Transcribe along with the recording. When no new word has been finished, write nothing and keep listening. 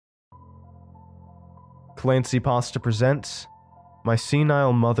Clancy Pasta presents My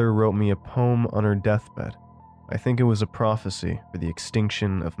Senile Mother Wrote Me a Poem on Her Deathbed. I think it was a prophecy for the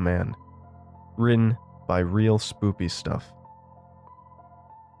extinction of man. Written by Real Spoopy Stuff.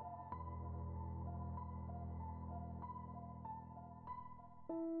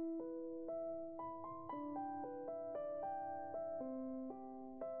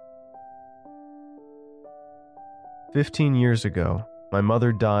 "15 years ago, my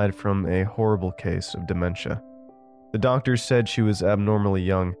mother died from a horrible case of dementia. The doctors said she was abnormally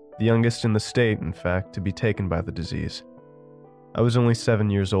young, the youngest in the state, in fact, to be taken by the disease. I was only 7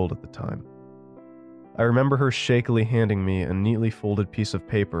 years old at the time. I remember her shakily handing me a neatly folded piece of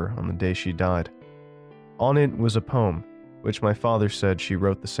paper on the day she died. On it was a poem, which my father said she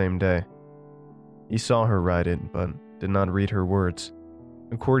wrote the same day. He saw her write it, but did not read her words.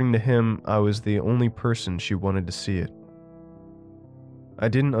 According to him, I was the only person she wanted to see it. I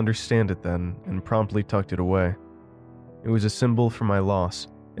didn't understand it then, and promptly tucked it away. It was a symbol for my loss,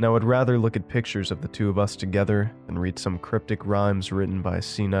 and I would rather look at pictures of the two of us together than read some cryptic rhymes written by a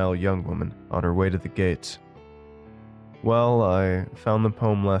senile young woman on her way to the gates. Well, I found the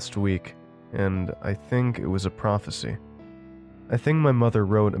poem last week, and I think it was a prophecy. I think my mother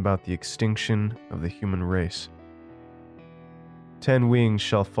wrote about the extinction of the human race. 10 wings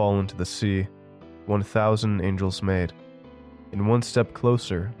shall fall into the sea, 1,000 angels made. And one step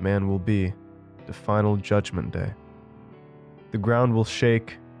closer man will be to final judgment day. The ground will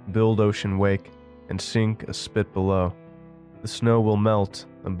shake, build ocean wake, and sink a spit below. The snow will melt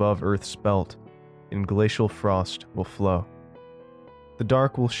above earth's belt, and glacial frost will flow. The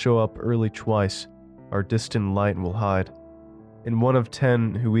dark will show up early twice, our distant light will hide, and one of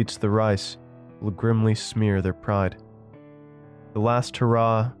 10 who eats the rice will grimly smear their pride. The last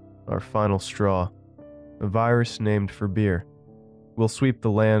hurrah, our final straw, a virus named for beer, will sweep the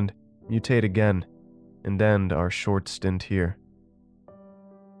land, mutate again, and end our short stint here."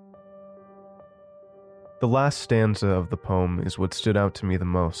 The last stanza of the poem is what stood out to me the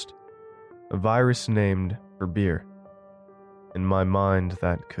most. A virus named for beer. In my mind,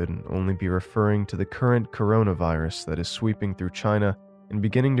 that could only be referring to the current coronavirus that is sweeping through China and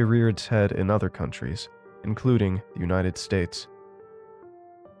beginning to rear its head in other countries, including the United States.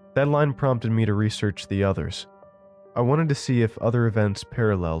 That line prompted me to research the others. I wanted to see if other events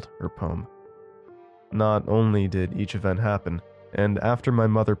paralleled her poem. Not only did each event happen, and after my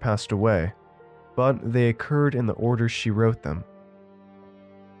mother passed away, but they occurred in the order she wrote them.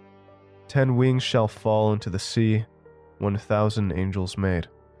 10 wings shall fall into the sea, 1,000 angels made.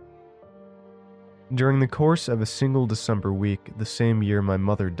 During the course of a single December week, the same year my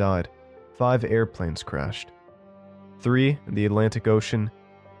mother died, 5 airplanes crashed. 3 in the Atlantic Ocean,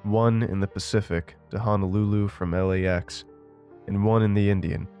 1 in the Pacific to Honolulu from LAX, and 1 in the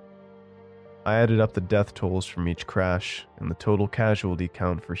Indian. I added up the death tolls from each crash, and the total casualty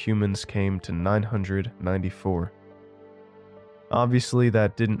count for humans came to 994. Obviously,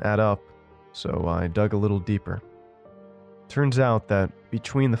 that didn't add up, so I dug a little deeper. Turns out that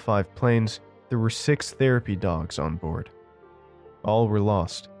between the 5 planes, there were 6 therapy dogs on board. All were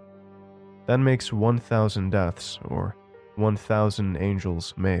lost. That makes 1,000 deaths, or 1,000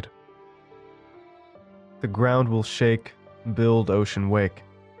 angels made. The ground will shake, build ocean wake,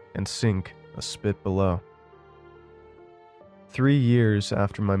 and sink a spit below. 3 years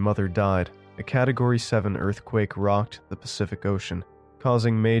after my mother died, a Category 7 earthquake rocked the Pacific Ocean,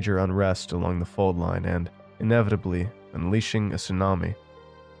 causing major unrest along the fault line and, inevitably, unleashing a tsunami.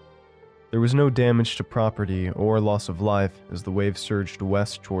 There was no damage to property or loss of life as the wave surged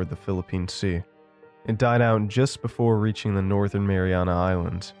west toward the Philippine Sea. It died out just before reaching the northern Mariana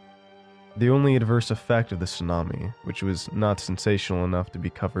Islands. The only adverse effect of the tsunami, which was not sensational enough to be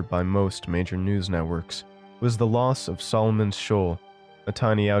covered by most major news networks, was the loss of Solomon's Shoal, a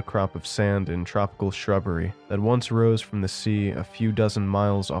tiny outcrop of sand and tropical shrubbery that once rose from the sea a few dozen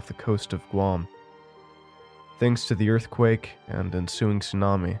miles off the coast of Guam. Thanks to the earthquake and ensuing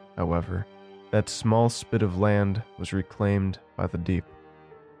tsunami, however, that small spit of land was reclaimed by the deep.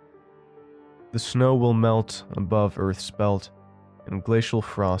 The snow will melt above Earth's belt, and glacial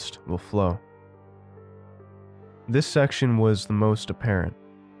frost will flow. This section was the most apparent.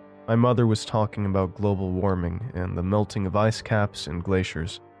 My mother was talking about global warming and the melting of ice caps and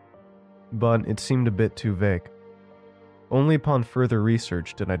glaciers, but it seemed a bit too vague. Only upon further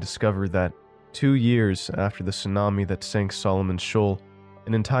research did I discover that 2 years after the tsunami that sank Solomon's Shoal,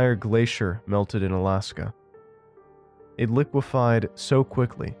 an entire glacier melted in Alaska. It liquefied so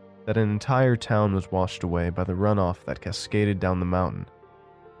quickly that an entire town was washed away by the runoff that cascaded down the mountain.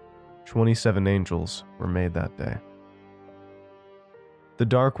 27 angels were made that day. The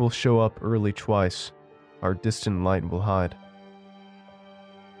dark will show up early twice, our distant light will hide.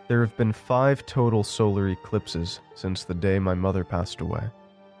 There have been 5 total solar eclipses since the day my mother passed away.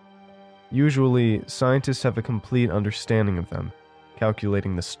 Usually, scientists have a complete understanding of them,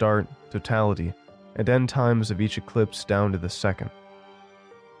 calculating the start, totality, and end times of each eclipse down to the second.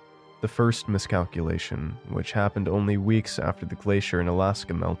 The first miscalculation, which happened only weeks after the glacier in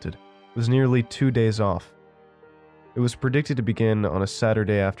Alaska melted, was nearly 2 days off. It was predicted to begin on a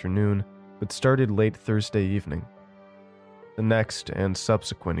Saturday afternoon, but started late Thursday evening. The next and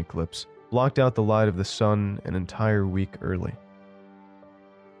subsequent eclipse blocked out the light of the sun an entire week early.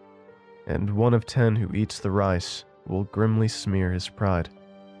 And 1 of 10 who eats the rice will grimly smear his pride.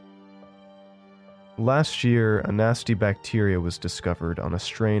 Last year, a nasty bacteria was discovered on a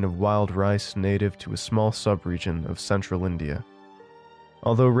strain of wild rice native to a small subregion of central India.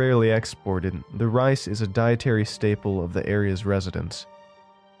 Although rarely exported, the rice is a dietary staple of the area's residents.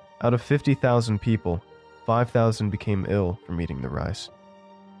 Out of 50,000 people, 5,000 became ill from eating the rice.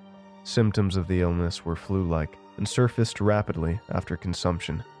 Symptoms of the illness were flu-like and surfaced rapidly after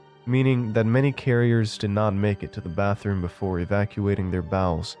consumption, meaning that many carriers did not make it to the bathroom before evacuating their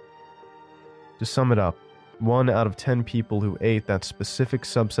bowels. To sum it up, 1 out of 10 people who ate that specific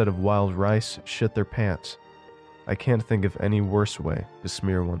subset of wild rice shit their pants. I can't think of any worse way to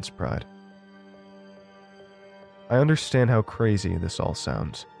smear one's pride. I understand how crazy this all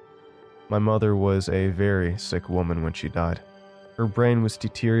sounds. My mother was a very sick woman when she died. Her brain was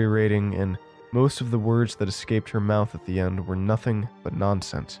deteriorating, and most of the words that escaped her mouth at the end were nothing but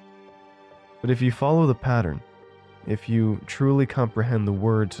nonsense. But if you follow the pattern, if you truly comprehend the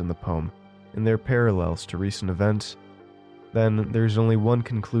words in the poem and their parallels to recent events, then there's only one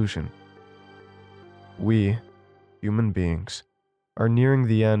conclusion. We, human beings, are nearing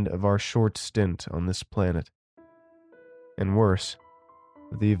the end of our short stint on this planet. And worse,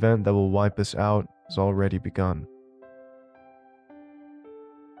 the event that will wipe us out has already begun.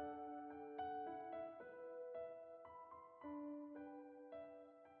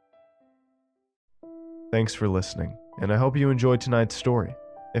 Thanks for listening, and I hope you enjoyed tonight's story.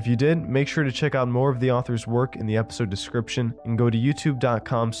 If you did, make sure to check out more of the author's work in the episode description and go to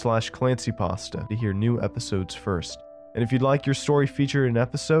youtube.com/clancypasta to hear new episodes first. And if you'd like your story featured in an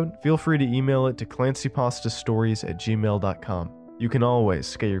episode, feel free to email it to clancypastastories@gmail.com. You can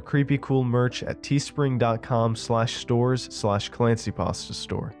always get your creepy cool merch at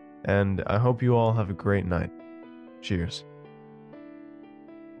teespring.com/stores/clancypastastore. And I hope you all have a great night. Cheers.